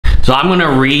So I'm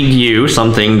gonna read you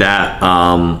something that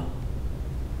I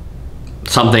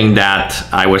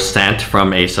was sent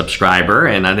from a subscriber,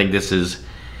 and I think this is,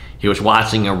 he was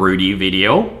watching a Rudy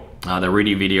video. The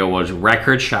Rudy video was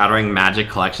record-shattering Magic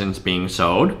collections being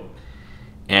sold,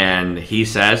 and he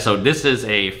says, so this is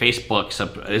a Facebook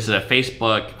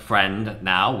friend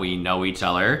now. We know each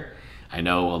other. I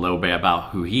know a little bit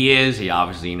about who he is. He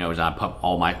obviously knows I put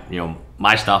all my,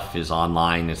 my stuff is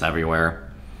online, it's everywhere.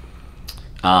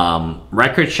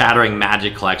 Record-shattering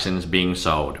Magic collections being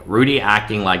sold. Rudy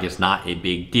acting like it's not a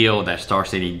big deal that Star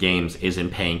City Games isn't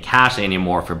paying cash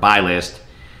anymore for buylist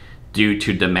due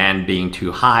to demand being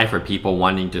too high for people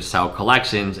wanting to sell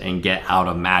collections and get out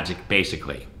of Magic,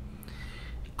 basically.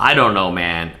 I don't know,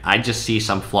 man. I just see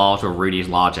some flaws with Rudy's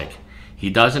logic.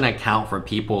 He doesn't account for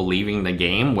people leaving the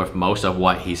game with most of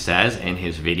what he says in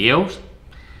his videos,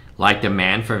 like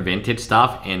demand for vintage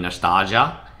stuff and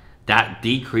nostalgia. That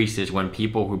decreases when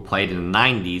people who played in the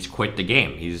 90s quit the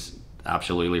game. He's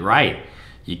absolutely right.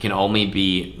 You can only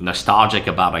be nostalgic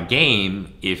about a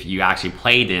game if you actually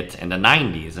played it in the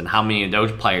 90s. And how many of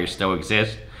those players still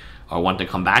exist or want to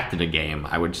come back to the game?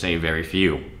 I would say very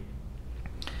few.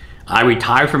 I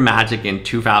retired from Magic in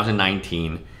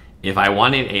 2019. If I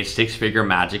wanted a six-figure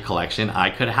Magic collection, I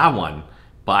could have one,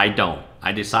 but I don't.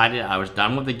 I decided I was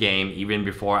done with the game even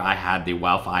before I had the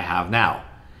wealth I have now.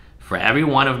 For every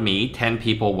one of me, 10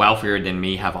 people wealthier than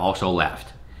me have also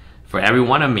left. For every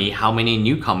one of me, how many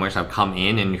newcomers have come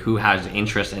in and who has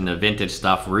interest in the vintage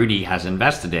stuff Rudy has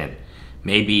invested in?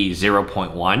 Maybe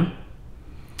 0.1?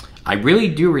 I really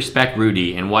do respect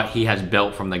Rudy and what he has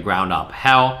built from the ground up.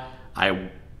 Hell,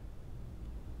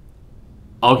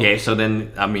 okay, so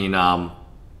then, I mean,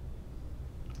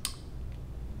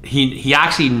 he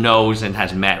actually knows and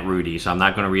has met Rudy, so I'm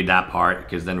not going to read that part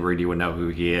because then Rudy would know who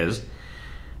he is.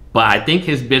 But I think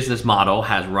his business model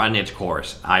has run its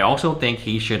course. I also think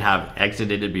he should have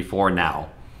exited it before now.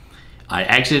 I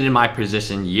exited my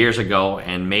position years ago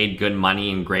and made good money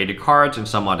in graded cards and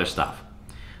some other stuff.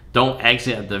 Don't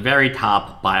exit at the very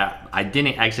top, but I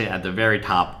didn't exit at the very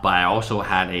top, but I also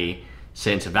had a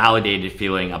since validated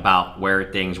feeling about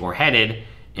where things were headed,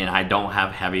 and I don't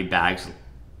have heavy bags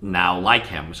now like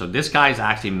him. So this guy's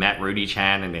actually met Rudy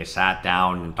Chan and they sat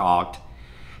down and talked.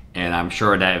 And I'm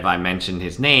sure that if I mentioned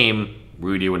his name,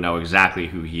 Rudy would know exactly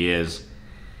who he is.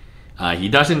 He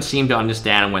doesn't seem to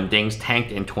understand when things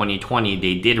tanked in 2020,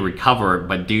 they did recover,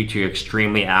 but due to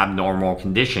extremely abnormal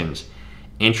conditions.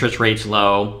 Interest rates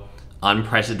low,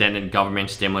 unprecedented government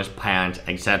stimulus plans,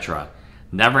 etc.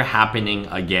 Never happening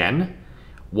again.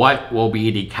 What will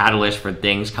be the catalyst for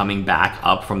things coming back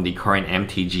up from the current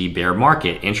MTG bear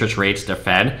market? Interest rates, the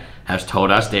Fed has told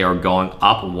us they are going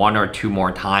up 1 or 2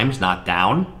 more times, not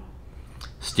down.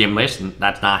 Stimulus,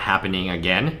 that's not happening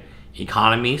again.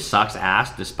 Economy sucks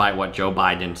ass despite what Joe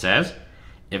Biden says.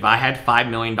 If I had $5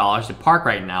 million to park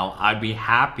right now, I'd be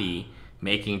happy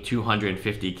making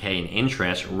 $250K in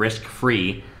interest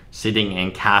risk-free sitting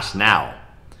in cash now.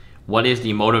 What is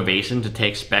the motivation to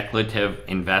take speculative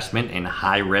investment in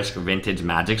high-risk vintage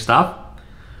Magic stuff?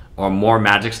 Or more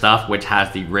Magic stuff which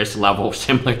has the risk level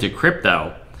similar to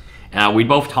crypto? We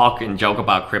both talk and joke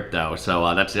about crypto,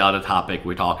 so that's the other topic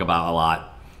we talk about a lot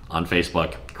on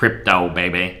Facebook. Crypto,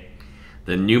 baby.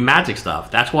 The new Magic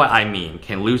stuff, that's what I mean.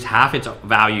 Can lose half its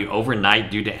value overnight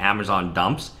due to Amazon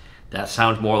dumps. That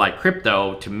sounds more like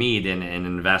crypto to me than an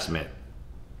investment.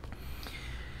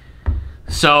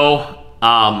 So,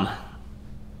 I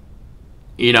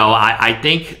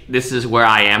think this is where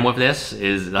I am with this,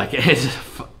 is like, it's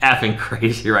effing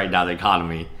crazy right now, the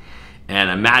economy.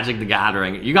 And Magic the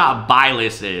Gathering, you got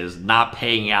buy-lists not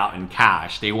paying out in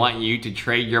cash. They want you to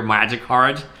trade your Magic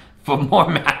cards for more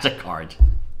Magic cards.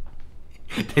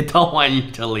 They don't want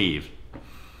you to leave.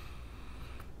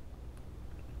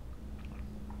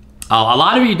 A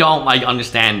lot of you don't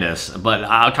understand this, but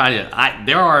I'll try to.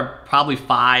 There are probably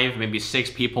 5, maybe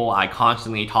 6 people I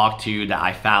constantly talk to that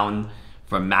I found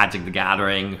from Magic the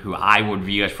Gathering who I would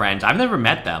view as friends. I've never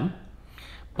met them.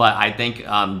 But I think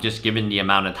just given the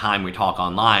amount of time we talk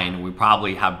online, we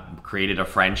probably have created a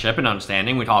friendship and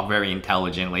understanding. We talk very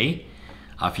intelligently.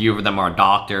 A few of them are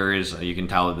doctors. You can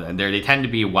tell they tend to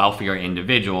be wealthier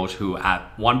individuals who at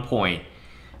one point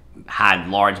had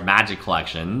large Magic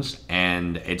collections.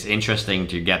 And it's interesting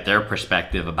to get their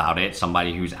perspective about it.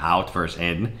 Somebody who's out versus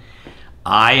in.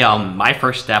 My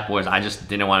first step was I just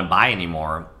didn't want to buy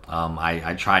anymore.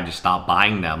 I tried to stop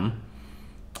buying them.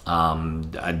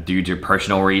 Due to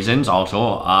personal reasons,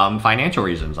 also financial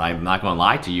reasons. I'm not going to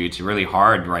lie to you, it's really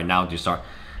hard right now to start.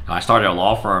 I started a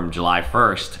law firm July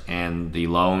 1st and the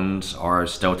loans are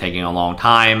still taking a long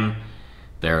time.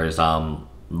 There's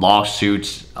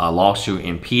lawsuit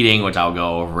impeding, which I'll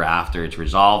go over after it's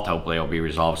resolved. Hopefully it'll be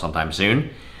resolved sometime soon.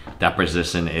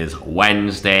 Deposition is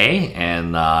Wednesday,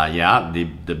 and yeah,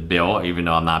 the bill, even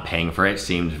though I'm not paying for it,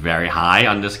 seems very high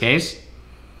on this case.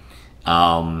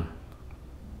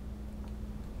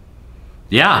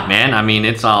 Yeah, man, I mean,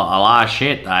 it's a lot of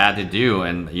shit I had to do,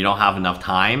 and you don't have enough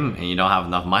time, and you don't have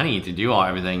enough money to do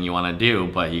everything you want to do,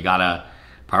 but you gotta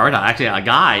prioritize. Actually, a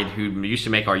guy who used to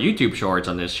make our YouTube shorts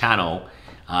on this channel,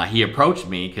 he approached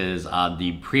me because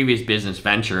the previous business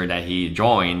venture that he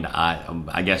joined,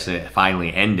 I guess it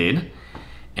finally ended,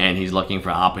 and he's looking for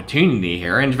opportunity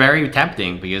here, and it's very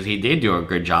tempting because he did do a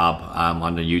good job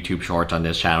on the YouTube shorts on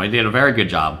this channel. He did a very good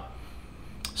job.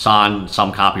 Saw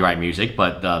some copyright music,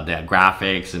 but the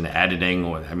graphics and the editing,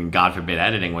 I mean, God forbid,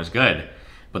 editing was good.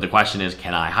 But the question is,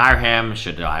 can I hire him?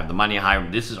 Should I have the money to hire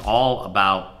him? This is all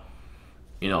about,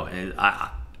 you know,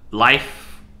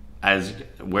 life, as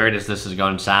weird as this is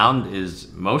going to sound, is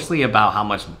mostly about how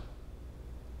much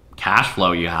cash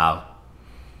flow you have.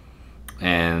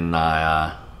 And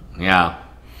yeah.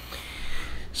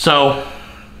 So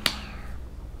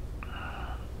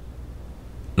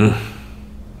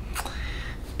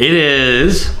it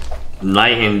is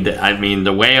night and day. I mean,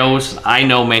 the whales, I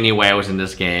know many whales in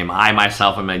this game. I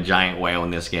myself am a giant whale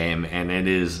in this game, and it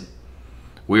is,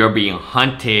 we are being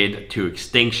hunted to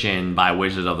extinction by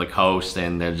Wizards of the Coast,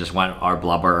 and they just want our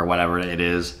blubber or whatever it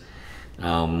is.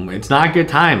 It's not good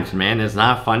times, man. It's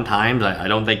not fun times. I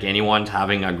don't think anyone's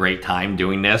having a great time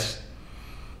doing this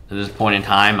at this point in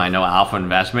time. I know Alpha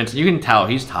Investments, you can tell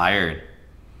he's tired.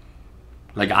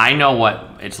 Like, I know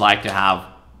what it's like to have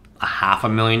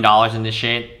 $500,000 in this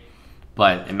shit,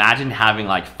 but imagine having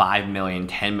like $5 million,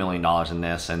 $10 million in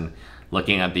this, and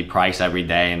looking at the price every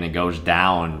day and it goes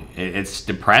down. It's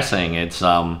depressing. It's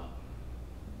sad,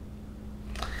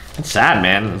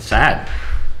 man. It's sad.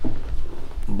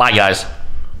 Bye, guys.